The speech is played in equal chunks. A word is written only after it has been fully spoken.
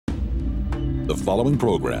The following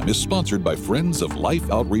program is sponsored by Friends of Life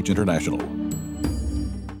Outreach International.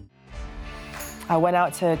 I went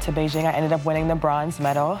out to Beijing. I ended up winning the bronze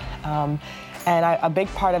medal. And a big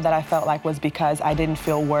part of that I felt like was because I didn't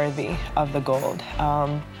feel worthy of the gold.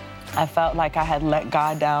 I felt like I had let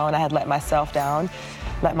God down. I had let myself down,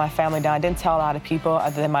 let my family down. I didn't tell a lot of people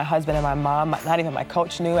other than my husband and my mom. Not even my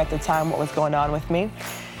coach knew at the time what was going on with me.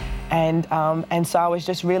 And so I was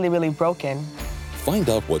just really, really broken. Find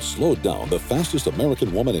out what slowed down the fastest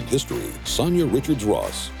American woman in history, Sanya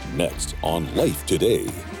Richards-Ross, next on Life Today.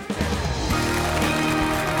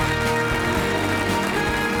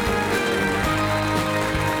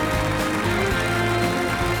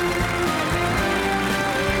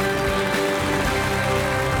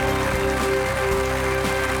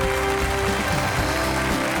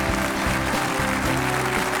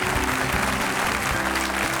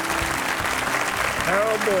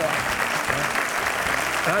 Oh, boy.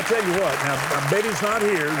 I'll tell you what, now, Betty's not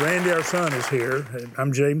here. Randy, our son, is here.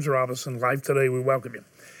 I'm James Robinson. Life Today, we welcome you.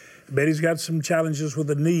 Betty's got some challenges with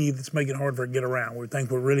a knee that's making it hard for her to get around. We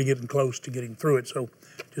think we're really getting close to getting through it, so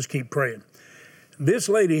just keep praying. This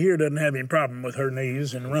lady here doesn't have any problem with her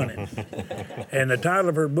knees and running. And the title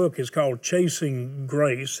of her book is called Chasing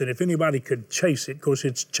Grace. And if anybody could chase it, of course,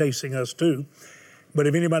 it's chasing us too, but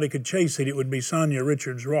if anybody could chase it, it would be Sanya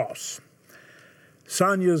Richards-Ross.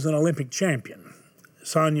 Sanya is an Olympic champion.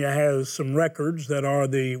 Sanya has some records that are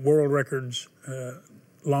the world records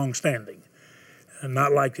long-standing and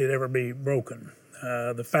not likely to ever be broken.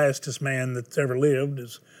 The fastest man that's ever lived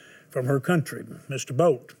is from her country, Mr.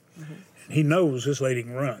 Bolt. Mm-hmm. He knows this lady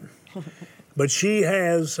can run. But she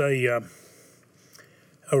has a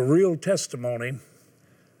real testimony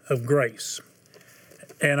of grace.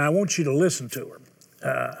 And I want you to listen to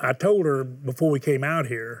her. I told her before we came out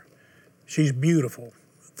here, she's beautiful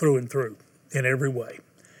through and through in every way.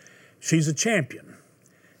 She's a champion,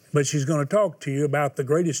 but she's going to talk to you about the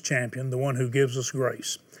greatest champion, the one who gives us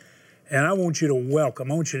grace. And I want you to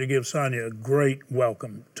give Sanya a great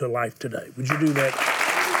welcome to Life Today. Would you do that?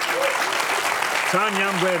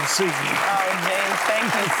 Sanya, I'm glad to see you. Oh, James,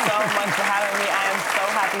 thank you so much for having me. I am so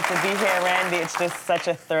happy to be here, Randy. It's just such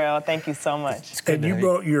a thrill. Thank you so much. And you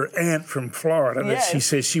brought your aunt from Florida. Yes. She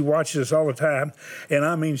says she watches us all the time. And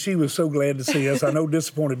I mean, she was so glad to see us. I know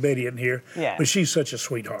disappointed Betty in here, yeah. But she's such a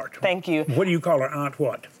sweetheart. Thank you. What do you call her, Aunt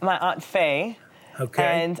what? My Aunt Faye. Okay.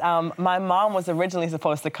 And my mom was originally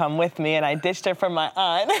supposed to come with me, and I ditched her for my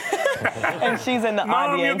aunt. And she's in the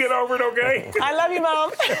Mom, audience. you get over it, okay? I love you,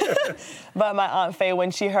 Mom. But my Aunt Faye,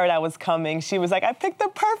 when she heard I was coming, she was like, I picked the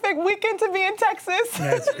perfect weekend to be in Texas.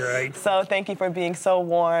 That's great. So thank you for being so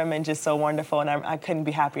warm and just so wonderful, and I couldn't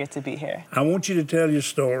be happier to be here. I want you to tell your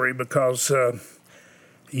story because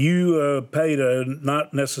you paid a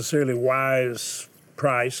not necessarily wise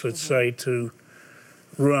price, let's say, to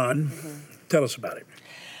run. Mm-hmm. Tell us about it.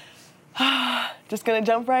 Just gonna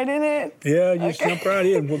jump right in it? Yeah, just jump right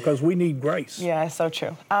in because we need grace. Yeah, so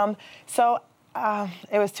true. It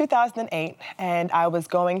was 2008, and I was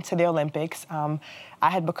going to the Olympics. I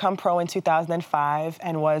had become pro in 2005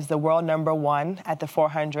 and was the world #1 at the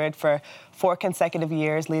 400 for 4 consecutive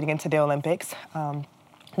years leading into the Olympics.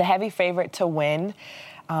 The heavy favorite to win.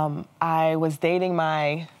 I was dating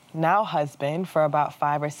my now husband for about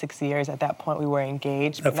 5 or 6 years. At that point, we were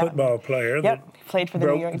engaged. A football player. Yep, played for the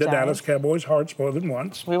New York Giants. The Dallas Cowboys' hearts more than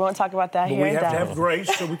once. We won't talk about that but here in Dallas. We have to have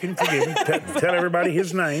grace so we can forgive him. Tell everybody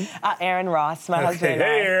his name. Aaron Ross, my husband and I.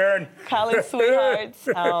 Hey, Aaron. College sweethearts.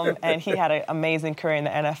 And he had an amazing career in the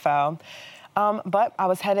NFL. But I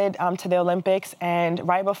was headed to the Olympics, and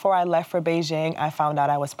right before I left for Beijing, I found out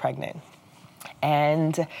I was pregnant.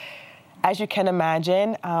 And as you can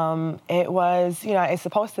imagine, it was, it's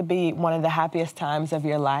supposed to be one of the happiest times of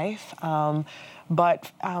your life.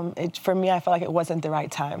 But for me, I felt like it wasn't the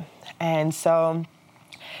right time. And so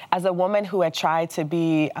as a woman who had tried to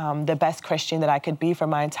be the best Christian that I could be for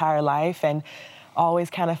my entire life and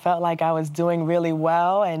always kind of felt like I was doing really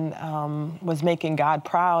well and was making God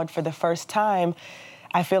proud for the first time,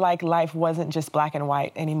 I feel like life wasn't just black and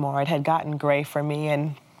white anymore. It had gotten gray for me,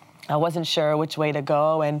 and I wasn't sure which way to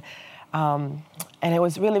go. And it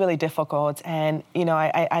was really, really difficult. And,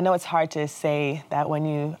 I know it's hard to say that when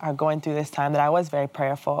you are going through this time, that I was very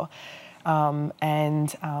prayerful. I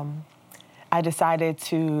decided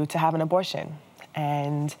to have an abortion.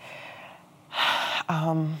 And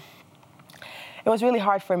it was really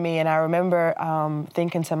hard for me. And I remember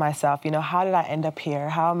thinking to myself, how did I end up here?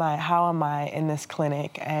 How am I in this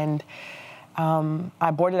clinic? And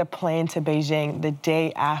I boarded a plane to Beijing the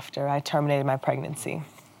day after I terminated my pregnancy.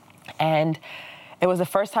 And It was the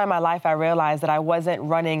first time in my life I realized that I wasn't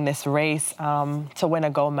running this race to win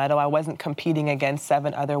a gold medal. I wasn't competing against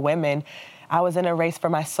 7 other women. I was in a race for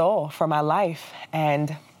my soul, for my life.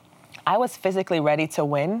 And I was physically ready to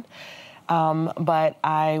win, but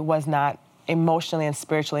I was not emotionally and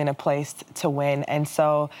spiritually in a place to win. And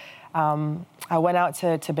so I went out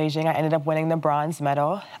to Beijing. I ended up winning the bronze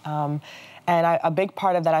medal. And a big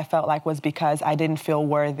part of that I felt like was because I didn't feel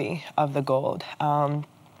worthy of the gold.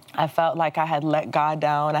 I felt like I had let God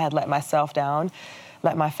down. I had let myself down,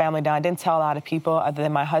 let my family down. I didn't tell a lot of people other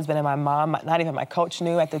than my husband and my mom. Not even my coach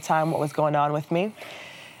knew at the time what was going on with me.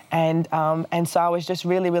 And so I was just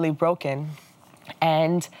really, really broken.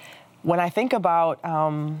 And when I think about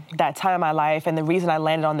that time in my life, and the reason I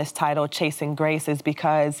landed on this title, Chasing Grace, is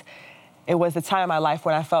because it was the time in my life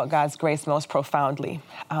when I felt God's grace most profoundly.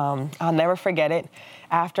 I'll never forget it.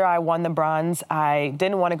 After I won the bronze, I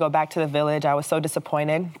didn't want to go back to the village. I was so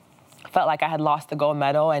disappointed. Felt like I had lost the gold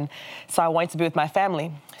medal, and so I wanted to be with my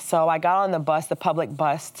family. So I got on the bus, the public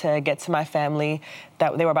bus, to get to my family.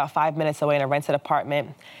 They were about 5 minutes away in a rented apartment.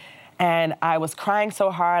 And I was crying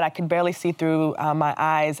so hard, I could barely see through my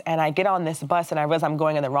eyes. And I get on this bus, and I realize I'm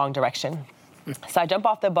going in the wrong direction. So I jump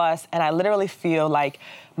off the bus, and I literally feel like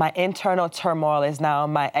my internal turmoil is now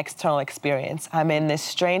my external experience. I'm in this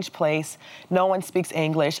strange place. No one speaks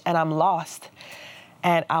English, and I'm lost.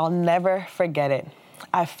 And I'll never forget it.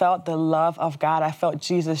 I felt the love of God. I felt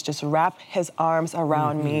Jesus just wrap his arms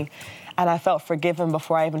around me, and I felt forgiven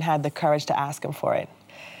before I even had the courage to ask him for it.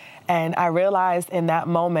 And I realized in that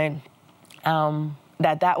moment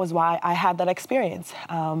that was why I had that experience.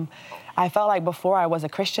 I felt like before I was a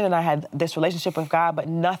Christian and I had this relationship with God, but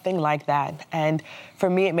nothing like that. And for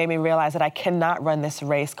me, it made me realize that I cannot run this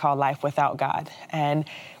race called life without God. And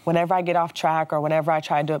whenever I get off track or whenever I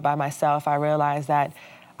try to do it by myself, I realize that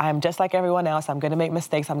I'm just like everyone else. I'm going to make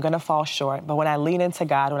mistakes. I'm going to fall short. But when I lean into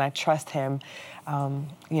God, when I trust him,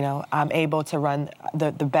 I'm able to run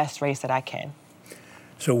the best race that I can.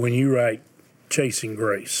 So when you write Chasing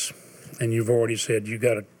Grace, and you've already said you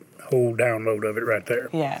got a whole download of it right there.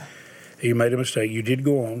 Yeah. You made a mistake. You did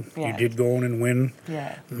go on. Yeah. You did go on and win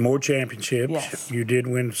more championships. Yes. You did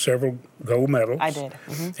win several gold medals. I did.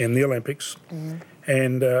 In the Olympics.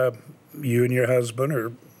 And you and your husband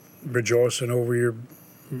are rejoicing over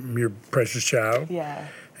your precious child. Yeah.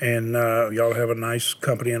 And y'all have a nice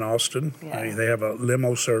company in Austin. Yeah. They have a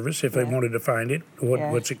limo service if they wanted to find it.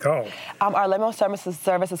 What's it called? Our limo service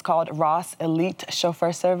is called Ross Elite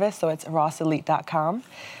Chauffeur Service, so it's rosselite.com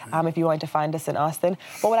if you wanted to find us in Austin.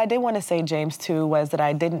 But what I did want to say, James, too, was that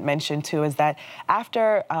I didn't mention, too, is that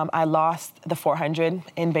after I lost the 400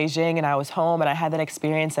 in Beijing and I was home and I had that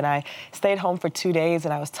experience and I stayed home for 2 days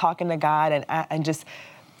and I was talking to God and just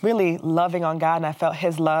really loving on God, and I felt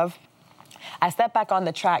his love. I stepped back on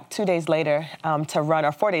the track 2 days later to run,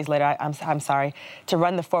 or 4 days later, to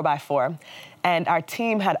run the 4x4. And our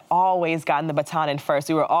team had always gotten the baton in first.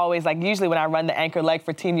 We were always, usually when I run the anchor leg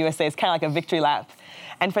for Team USA, it's kind of like a victory lap.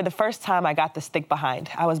 And for the first time, I got the stick behind.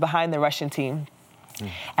 I was behind the Russian team.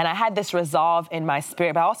 And I had this resolve in my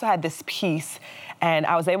spirit, but I also had this peace. And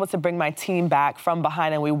I was able to bring my team back from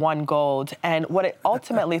behind, and we won gold. And what it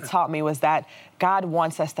ultimately taught me was that God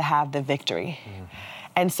wants us to have the victory.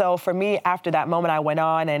 And so for me, after that moment, I went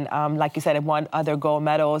on and, like you said, I won other gold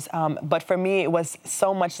medals. But for me, it was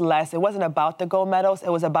so much less. It wasn't about the gold medals. It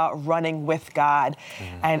was about running with God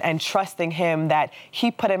and trusting him that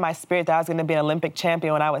he put in my spirit that I was going to be an Olympic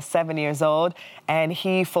champion when I was 7 years old. And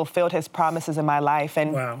he fulfilled his promises in my life.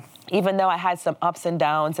 And wow. Even though I had some ups and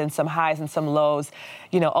downs and some highs and some lows,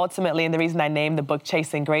 ultimately, and the reason I named the book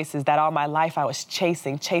Chasing Grace is that all my life I was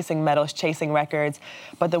chasing medals, chasing records.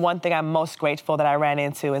 But the one thing I'm most grateful that I ran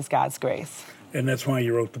into is God's grace. And that's why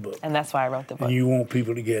you wrote the book. And that's why I wrote the book. And you want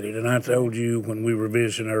people to get it. And I told you when we were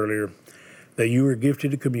visiting earlier that you were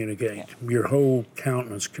gifted to communicate. Yeah. Your whole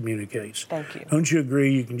countenance communicates. Thank you. Don't you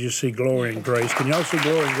agree you can just see glory and grace? Can y'all see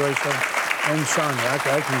glory and grace on Sanya?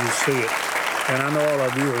 I can just see it. And I know all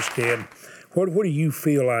our viewers can. What do you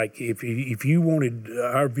feel like if you wanted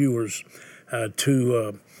our viewers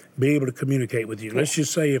to be able to communicate with you? Let's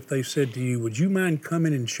just say if they said to you, would you mind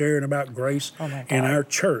coming and sharing about grace in our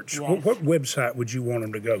church? Yes. What website would you want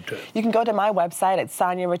them to go to? You can go to my website at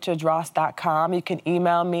SanyaRichards-Ross.com. You can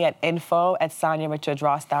email me at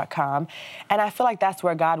info@SanyaRichards-Ross.com. And I feel like that's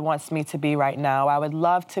where God wants me to be right now. I would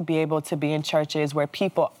love to be able to be in churches where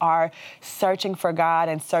people are searching for God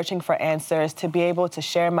and searching for answers, to be able to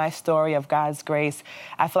share my story of God's grace.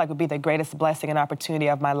 I feel like would be the greatest blessing and opportunity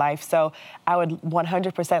of my life. So I would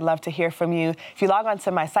 100% love to hear from you. If you log on to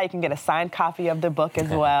my site, you can get a signed copy of the book as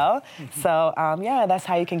well. So, that's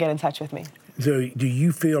how you can get in touch with me. So do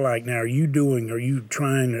you feel like now, are you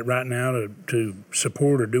trying right now to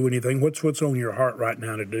support or do anything? What's on your heart right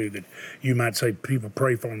now to do that you might say, people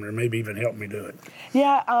pray for me or maybe even help me do it?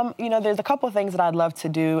 Yeah, there's a couple of things that I'd love to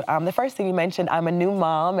do. The first thing you mentioned, I'm a new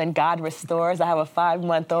mom and God restores. I have a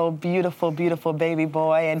 5-month-old, beautiful, beautiful baby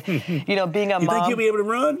boy. And, being a mom. You think you'll be able to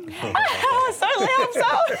run? I certainly hope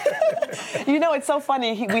so. It's so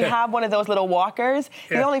funny. We have one of those little walkers.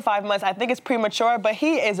 He's only 5 months. I think it's premature, but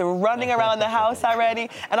he is running around the house already.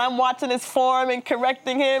 And I'm watching his form and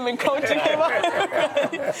correcting him and coaching him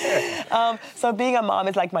already. So being a mom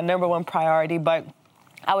is like my number one priority. But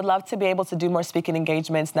I would love to be able to do more speaking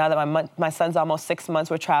engagements now that my son's almost 6 months.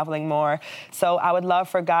 We're traveling more. So I would love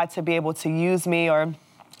for God to be able to use me, or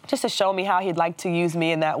just to show me how he'd like to use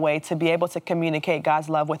me in that way, to be able to communicate God's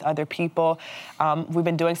love with other people. We've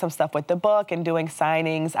been doing some stuff with the book and doing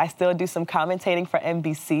signings. I still do some commentating for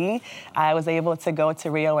NBC. I was able to go to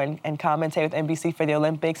Rio and commentate with NBC for the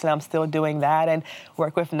Olympics, and I'm still doing that, and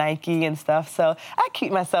work with Nike and stuff. So I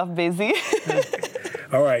keep myself busy.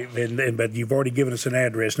 All right, but you've already given us an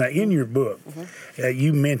address. Now, in your book,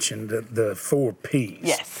 you mentioned the 4 Ps.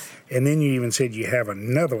 Yes. And then you even said you have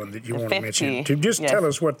another one that you want to mention. Tell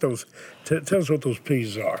us what those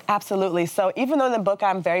P's are. Absolutely. So even though in the book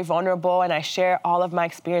I'm very vulnerable and I share all of my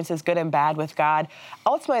experiences, good and bad, with God,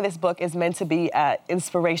 ultimately this book is meant to be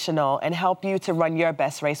inspirational and help you to run your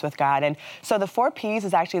best race with God. And so the 4 Ps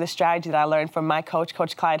is actually the strategy that I learned from my coach,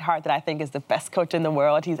 Coach Clyde Hart, that I think is the best coach in the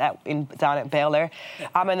world. He's down at Baylor.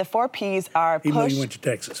 And the 4 Ps are push. Even though you went to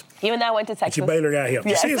Texas. Even though I went to Texas. But your Baylor guy helped.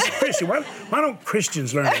 Yes. You see, as a Christian, why don't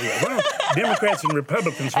Christians learn to do that? Why don't Democrats and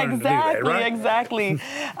Republicans learn to do that, right? Exactly.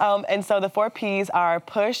 And so the 4 Ps are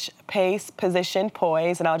push, pace, position,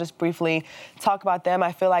 poise, and I'll just briefly talk about them.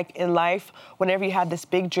 I feel like in life, whenever you have this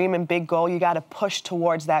big dream and big goal, you got to push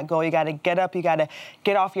towards that goal. You got to get up, you got to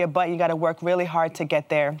get off your butt, you got to work really hard to get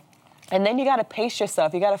there. And then you got to pace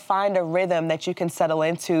yourself. You got to find a rhythm that you can settle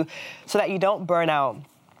into so that you don't burn out.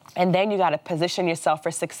 And then you got to position yourself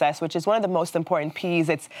for success, which is one of the most important Ps.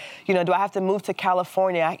 It's, do I have to move to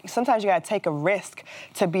California? Sometimes you got to take a risk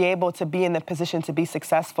to be able to be in the position to be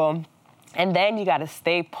successful. And then you got to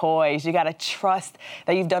stay poised. You got to trust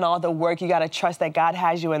that you've done all the work. You got to trust that God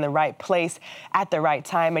has you in the right place at the right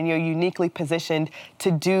time, and you're uniquely positioned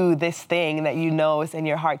to do this thing that you know is in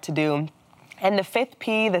your heart to do. And the 5th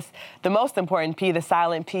P, the most important P, the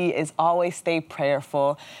silent P, is always stay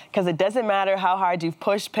prayerful. Because it doesn't matter how hard you've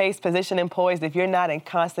pushed, paced, positioned, and poised. If you're not in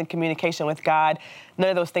constant communication with God,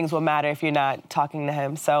 none of those things will matter if you're not talking to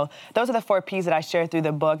him. So those are the 4 Ps that I share through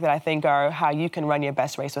the book that I think are how you can run your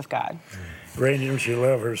best race with God. Randy, don't you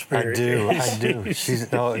love her spirit? I do.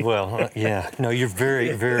 No, you're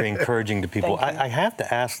very, very encouraging to people. I have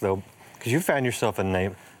to ask, though, because you found yourself in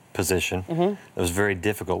a position that was very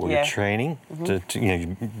difficult with your training.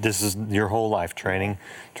 This is your whole life, training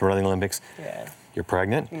to run the Olympics. Yeah. You're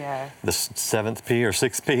pregnant. Yeah. The 7th P or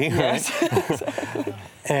 6th P, right?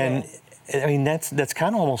 And I mean, that's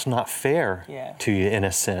kind of almost not fair to you in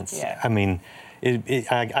a sense. Yeah. I mean,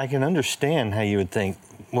 I can understand how you would think,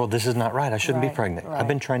 well, this is not right. I shouldn't be pregnant. I've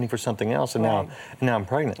been training for something else, and now I'm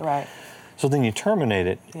pregnant. Right. So then you terminate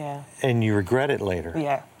it, and you regret it later.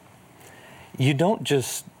 Yeah. You don't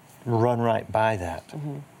just run right by that.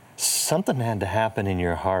 Something had to happen in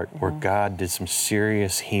your heart where God did some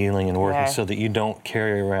serious healing and working so that you don't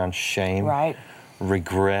carry around shame,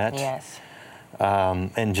 regret,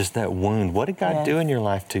 and just that wound. What did God do in your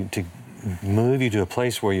life to move you to a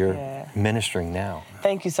place where you're ministering now?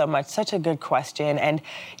 Thank you so much. Such a good question. And,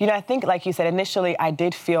 I think, like you said, initially I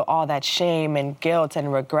did feel all that shame and guilt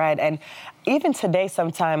and regret. And even today,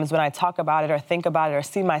 sometimes when I talk about it or think about it or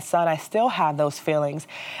see my son, I still have those feelings.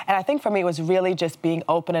 And I think for me, it was really just being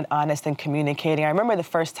open and honest and communicating. I remember the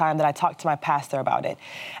first time that I talked to my pastor about it.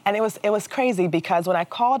 And it was crazy because when I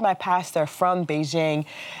called my pastor from Beijing,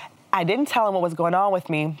 I didn't tell him what was going on with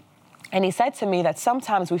me. And he said to me that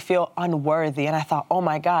sometimes we feel unworthy. And I thought, oh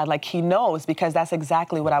my God, like he knows, because that's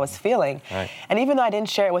exactly what I was feeling. Right. And even though I didn't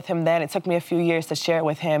share it with him then, it took me a few years to share it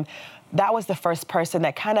with him. That was the first person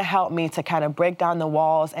that kind of helped me to kind of break down the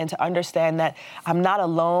walls and to understand that I'm not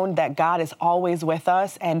alone, that God is always with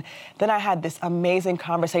us. And then I had this amazing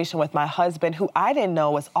conversation with my husband, who I didn't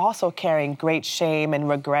know was also carrying great shame and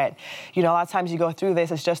regret. A lot of times you go through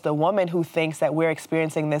this, it's just the woman who thinks that we're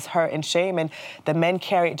experiencing this hurt and shame, and the men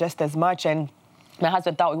carry it just as much. And my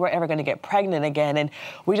husband thought we weren't ever going to get pregnant again. And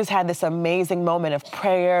we just had this amazing moment of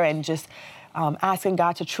prayer and just asking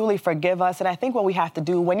God to truly forgive us. And I think what we have to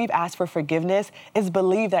do when you've asked for forgiveness is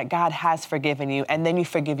believe that God has forgiven you, and then you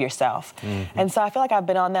forgive yourself. And so I feel like I've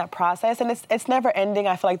been on that process, and it's never ending.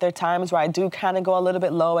 I feel like there are times where I do kind of go a little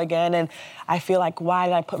bit low again, and I feel like, why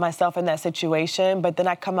did I put myself in that situation? But then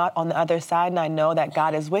I come out on the other side, and I know that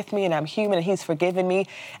God is with me, and I'm human, and He's forgiven me,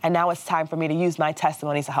 and now it's time for me to use my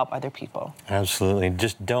testimonies to help other people. Absolutely.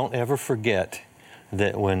 Just don't ever forget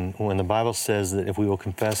that when the Bible says that if we will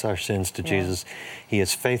confess our sins to Jesus, He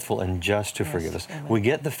is faithful and just to forgive us. Amen. We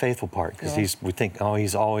get the faithful part because we think, oh,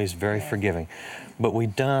 He's always very forgiving. But we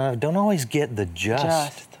don't always get the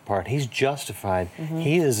just part. He's justified.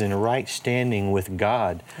 He is in right standing with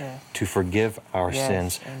God to forgive our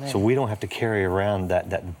sins. Amen. So we don't have to carry around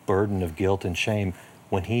that burden of guilt and shame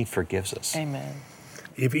when He forgives us. Amen.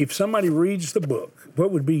 If somebody reads the book,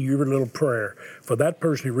 what would be your little prayer for that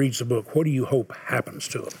person who reads the book? What do you hope happens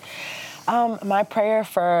to them? My prayer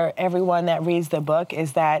for everyone that reads the book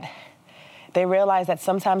is that they realize that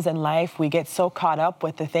sometimes in life we get so caught up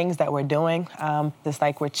with the things that we're doing. It's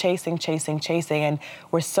like we're chasing, and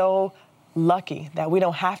we're so lucky that we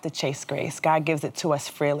don't have to chase grace. God gives it to us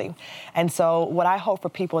freely. And so what I hope for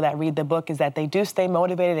people that read the book is that they do stay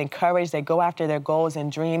motivated, encouraged, they go after their goals and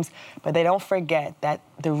dreams, but they don't forget that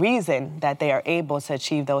the reason that they are able to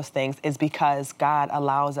achieve those things is because God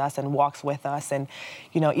allows us and walks with us. And,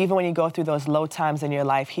 you know, even when you go through those low times in your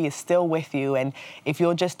life, He is still with you. And if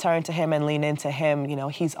you'll just turn to Him and lean into Him, you know,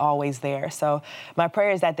 He's always there. So my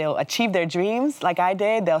prayer is that they'll achieve their dreams like I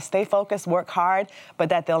did. They'll stay focused, work hard, but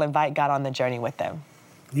that they'll invite God on the journey with them.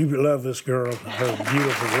 You love this girl, her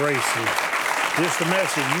beautiful grace, and just the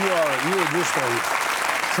message. You are just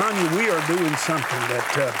Sanya, we are doing something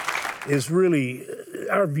that is really,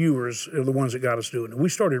 our viewers are the ones that got us doing it. We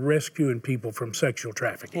started rescuing people from sexual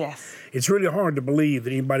trafficking. Yes. It's really hard to believe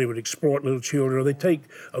that anybody would exploit little children, or they take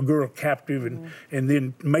a girl captive and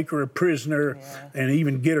then make her a prisoner and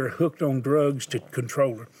even get her hooked on drugs to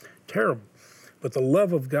control her. Terrible. But the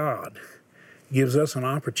love of God gives us an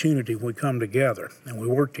opportunity when we come together and we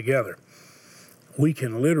work together. We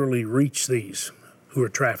can literally reach these who are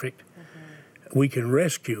trafficked. We can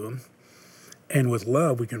rescue them, and with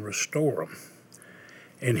love we can restore them.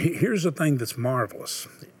 And here's the thing that's marvelous.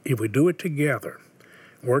 If we do it together,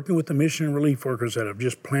 working with the mission and relief workers that have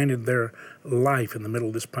just planted their life in the middle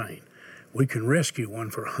of this pain, we can rescue one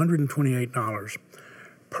for $128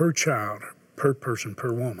 per child, per person,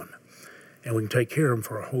 per woman. And we can take care of them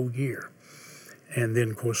for a whole year. And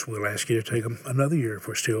then, of course, we'll ask you to take them another year if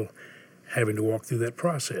we're still having to walk through that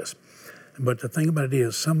process. But the thing about it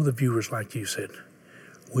is, some of the viewers, like you said,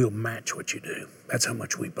 will match what you do. That's how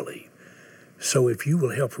much we believe. So if you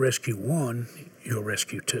will help rescue one, you'll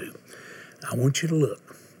rescue two. I want you to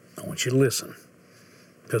look. I want you to listen,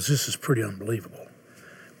 because this is pretty unbelievable.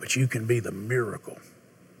 But you can be the miracle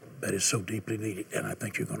that is so deeply needed, and I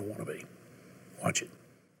think you're going to want to be. Watch it.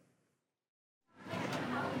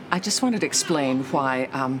 I just wanted to explain why,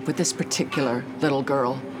 with this particular little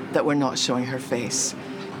girl, that we're not showing her face.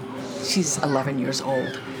 She's 11 years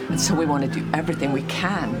old, and so we want to do everything we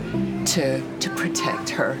can to protect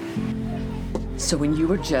her. So when you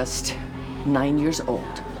were just 9 years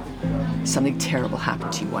old, something terrible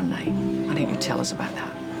happened to you one night. Why don't you tell us about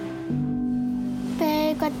that?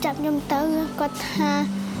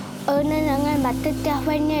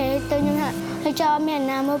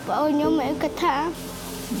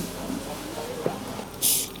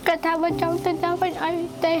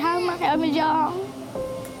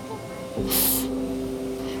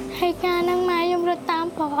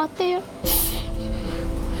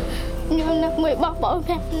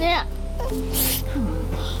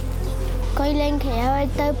 Coi lên khẽ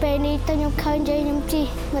tới bên đi tôi nhung khơi dây nhung chi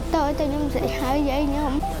mà tôi nhung dậy hai dây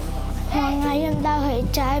nhung hoàng ngày em đau hệ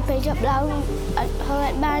trái về chập lâu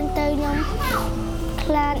hồi ban tôi nhung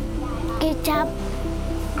lan kia chắp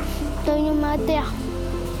tôi nhung mơ tiệt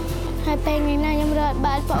hai bên ngày nay nhung rợt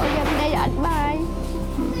bạn vợ nhung đây ăn bài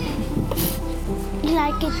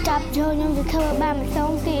lại kia chắp cho nhung được thưa ba mà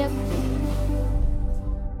xong tiệt.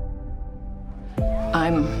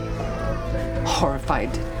 I'm horrified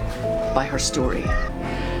by her story.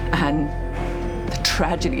 And the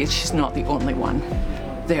tragedy is she's not the only one.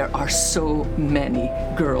 There are so many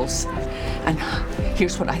girls. And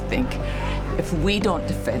here's what I think. If we don't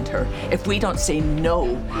defend her, if we don't say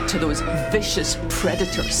no to those vicious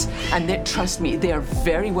predators, and trust me, they are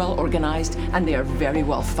very well organized and they are very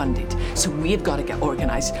well funded. So we've got to get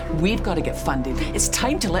organized. We've got to get funded. It's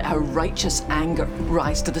time to let our righteous anger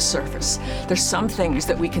rise to the surface. There's some things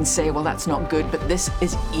that we can say, well, that's not good, but this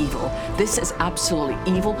is evil. This is absolutely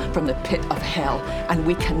evil from the pit of hell, and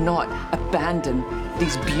we cannot abandon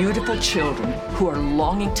these beautiful children who are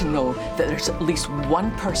longing to know that there's at least one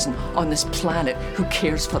person on this planet who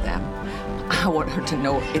cares for them. I want her to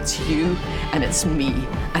know it's you and it's me,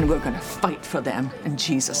 and we're going to fight for them in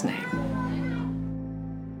Jesus' name.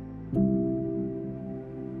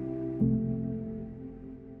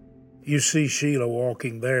 You see Sheila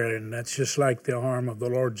walking there, and that's just like the arm of the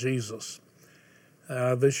Lord Jesus.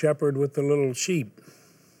 The shepherd with the little sheep.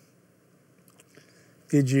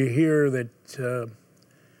 Did you hear that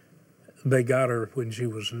they got her when she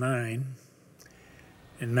was 9,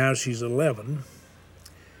 and now she's 11?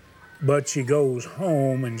 But she goes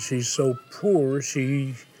home, and she's so poor,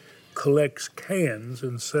 she collects cans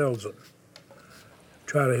and sells them.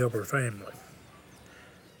 Try to help her family.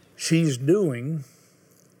 She's doing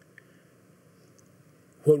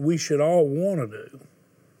what we should all want to do,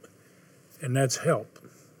 and that's help.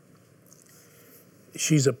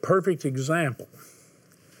 She's a perfect example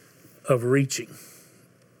of reaching.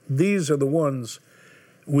 These are the ones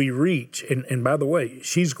we reach, and by the way,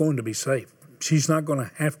 she's going to be safe. She's not going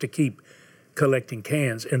to have to keep collecting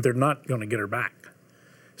cans, and they're not going to get her back.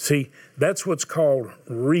 See, that's what's called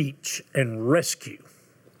reach and rescue.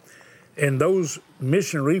 And those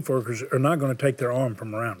mission relief workers are not going to take their arm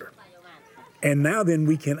from around her. And now then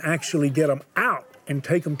we can actually get them out and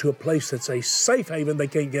take them to a place that's a safe haven. They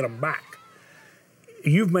can't get them back.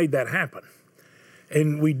 You've made that happen.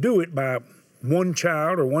 And we do it by one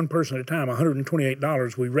child or one person at a time,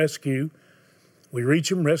 $128. We rescue, we reach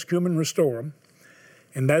them, rescue them, and restore them.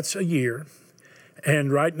 And that's a year.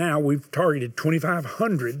 And right now we've targeted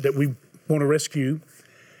 2,500 that we want to rescue.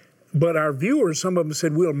 But our viewers, some of them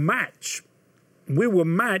said, we will match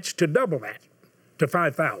to double that, to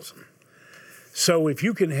 5,000. So if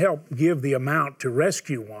you can help give the amount to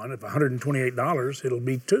rescue one of $128, it'll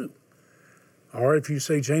be 2. Or if you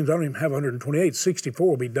say, James, I don't even have 128, 64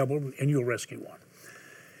 will be doubled, and you'll rescue one.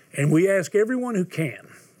 And we ask everyone who can,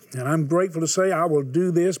 and I'm grateful to say I will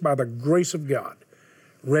do this by the grace of God,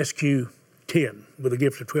 rescue 10 with a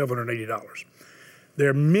gift of $1,280. There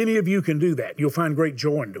are many of you can do that. You'll find great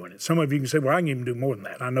joy in doing it. Some of you can say, well, I can even do more than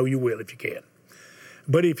that. I know you will if you can.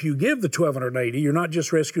 But if you give the $1,280, you're not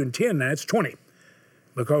just rescuing 10 now, it's 20,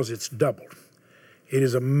 because it's doubled. It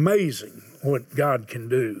is amazing what God can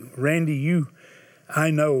do. Randy, I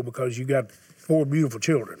know because you got 4 beautiful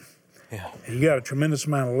children. Yeah. And you got a tremendous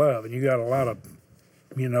amount of love, and you got a lot of,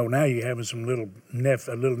 now you're having some little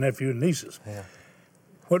nephew and nieces. Yeah.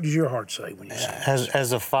 What does your heart say when you see this?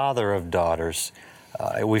 As a father of daughters,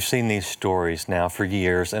 we've seen these stories now for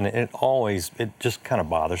years, and it just kind of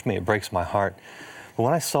bothers me. It breaks my heart. But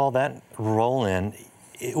when I saw that roll in,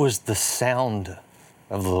 it was the sound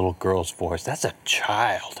of the little girl's voice. That's a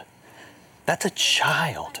child. That's a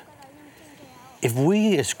child. If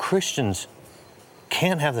we as Christians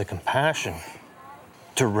can't have the compassion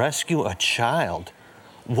to rescue a child,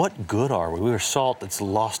 what good are we? We are salt that's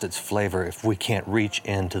lost its flavor if we can't reach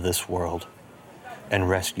into this world and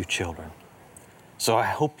rescue children. So I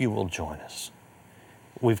hope you will join us.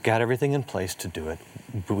 We've got everything in place to do it.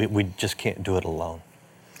 We just can't do it alone.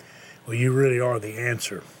 Well, you really are the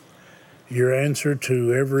answer. Your answer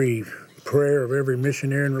to every prayer of every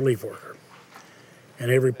missionary and relief worker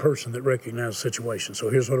and every person that recognizes the situation. So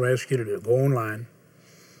here's what I ask you to do. Go online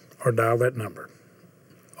or dial that number.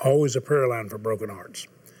 Always a prayer line for broken hearts,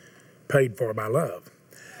 paid for by love.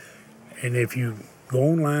 And if you go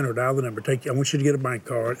online or dial the number, I want you to get a bank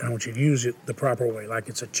card, and I want you to use it the proper way, like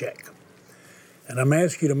it's a check. And I'm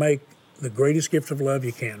asking you to make the greatest gift of love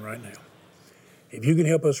you can right now. If you can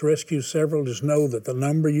help us rescue several, just know that the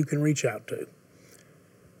number you can reach out to,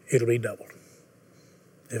 it'll be doubled.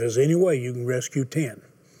 If there's any way you can rescue 10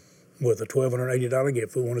 with a $1,280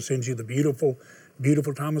 gift, we want to send you the beautiful,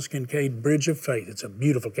 beautiful Thomas Kincaid Bridge of Faith. It's a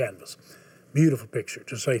beautiful canvas, beautiful picture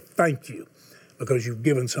to say thank you because you've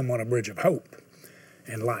given someone a bridge of hope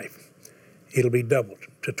and life. It'll be doubled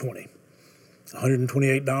to 20.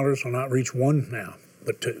 $128 will not reach 1 now,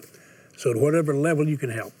 but 2. So at whatever level you can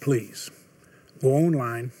help, please go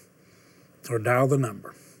online or dial the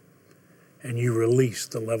number, and you release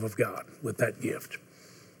the love of God with that gift.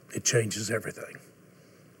 It changes everything.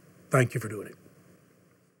 Thank you for doing it.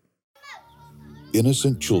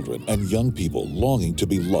 Innocent children and young people longing to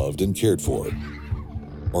be loved and cared for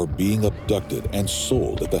are being abducted and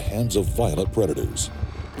sold at the hands of violent predators.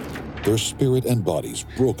 Their spirit and bodies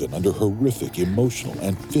broken under horrific emotional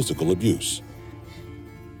and physical abuse.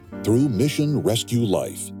 Through Mission Rescue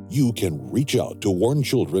Life, you can reach out to warn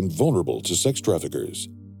children vulnerable to sex traffickers.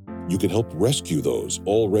 You can help rescue those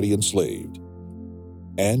already enslaved.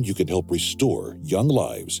 And you can help restore young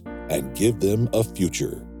lives and give them a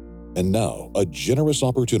future. And now, a generous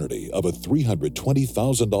opportunity of a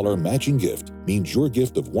 $320,000 matching gift means your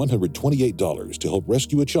gift of $128 to help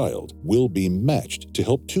rescue a child will be matched to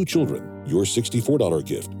help 2 children. Your $64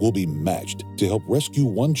 gift will be matched to help rescue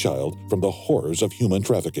 1 child from the horrors of human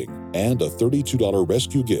trafficking. And a $32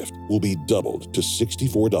 rescue gift will be doubled to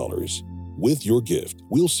 $64. With your gift,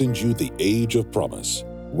 we'll send you The Age of Promise.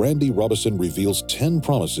 Randy Robison reveals 10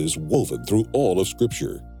 promises woven through all of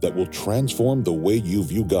Scripture that will transform the way you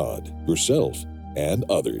view God, yourself, and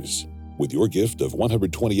others. With your gift of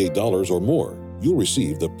 $128 or more, you'll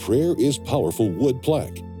receive the Prayer is Powerful wood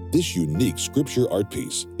plaque. This unique Scripture art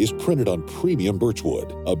piece is printed on premium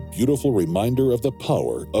birchwood, a beautiful reminder of the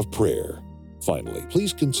power of prayer. Finally,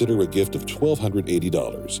 please consider a gift of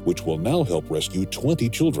 $1,280, which will now help rescue 20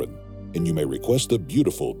 children. And you may request the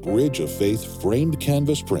beautiful Bridge of Faith framed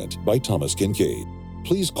canvas print by Thomas Kincaid.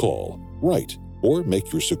 Please call, write, or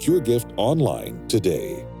make your secure gift online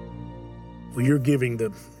today. Well, you're giving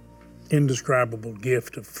the indescribable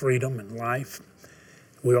gift of freedom and life.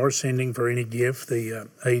 We are sending for any gift the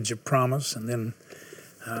Age of Promise, and then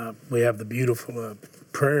we have the beautiful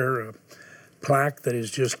prayer plaque that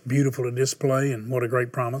is just beautiful to display, and what a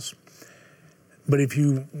great promise. But if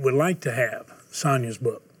you would like to have Sanya's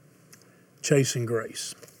book, Chasing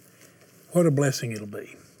Grace, what a blessing it'll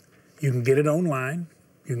be. You can get it online,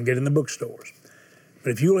 you can get it in the bookstores.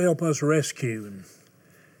 But if you'll help us rescue and,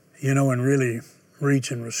 and really reach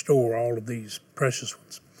and restore all of these precious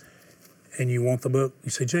ones, and you want the book, you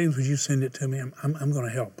say, James, would you send it to me? I'm going to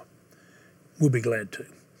help. We'll be glad to.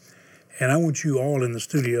 And I want you all in the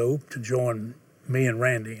studio to join me and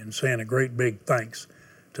Randy in saying a great big thanks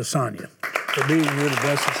to Sanya for being here to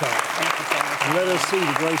bless us all. Thank you so much. And let us see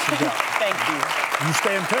the grace of God. Thank you. You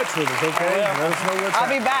stay in touch with us, okay? I will. Let us know what's I'll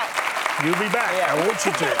be happening. back. You'll be back. Yeah. I want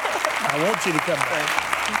you to. I want you to come back.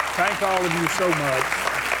 Thank all of you so much.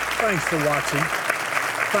 Thanks for watching.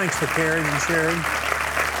 Thanks for caring and sharing.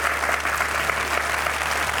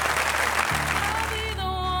 I'll be the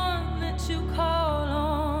one that you call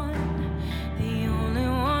on, the only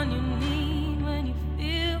one you need when you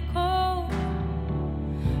feel cold.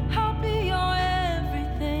 I'll be your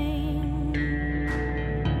everything.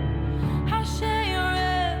 I'll share your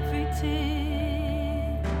every tear.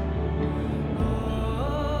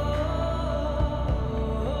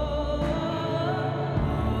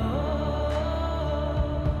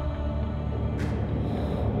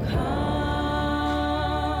 Come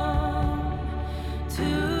to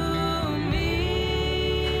me.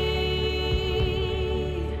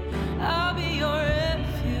 I'll be your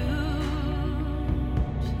refuge.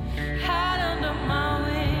 Hide under my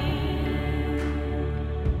wing.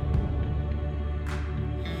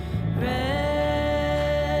 Rest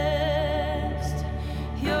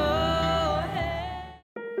your head.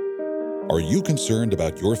 Are you concerned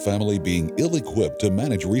about your family being ill-equipped to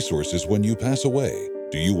manage resources when you pass away?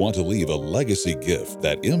 Do you want to leave a legacy gift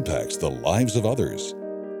that impacts the lives of others?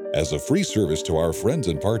 As a free service to our friends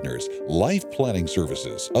and partners, Life Planning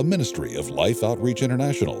Services, a ministry of Life Outreach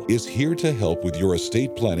International, is here to help with your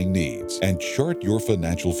estate planning needs and chart your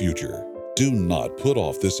financial future. Do not put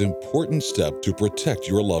off this important step to protect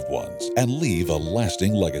your loved ones and leave a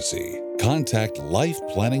lasting legacy. Contact Life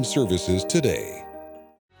Planning Services today.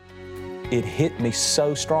 It hit me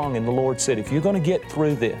so strong, and the Lord said, if you're going to get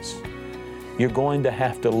through this, you're going to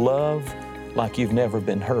have to love like you've never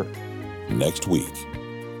been hurt. Next week.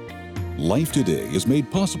 Life Today is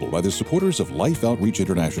made possible by the supporters of Life Outreach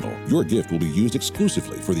International. Your gift will be used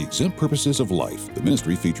exclusively for the exempt purposes of life. The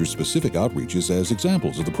ministry features specific outreaches as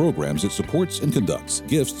examples of the programs it supports and conducts.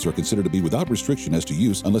 Gifts are considered to be without restriction as to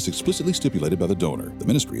use unless explicitly stipulated by the donor. The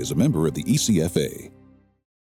ministry is a member of the ECFA.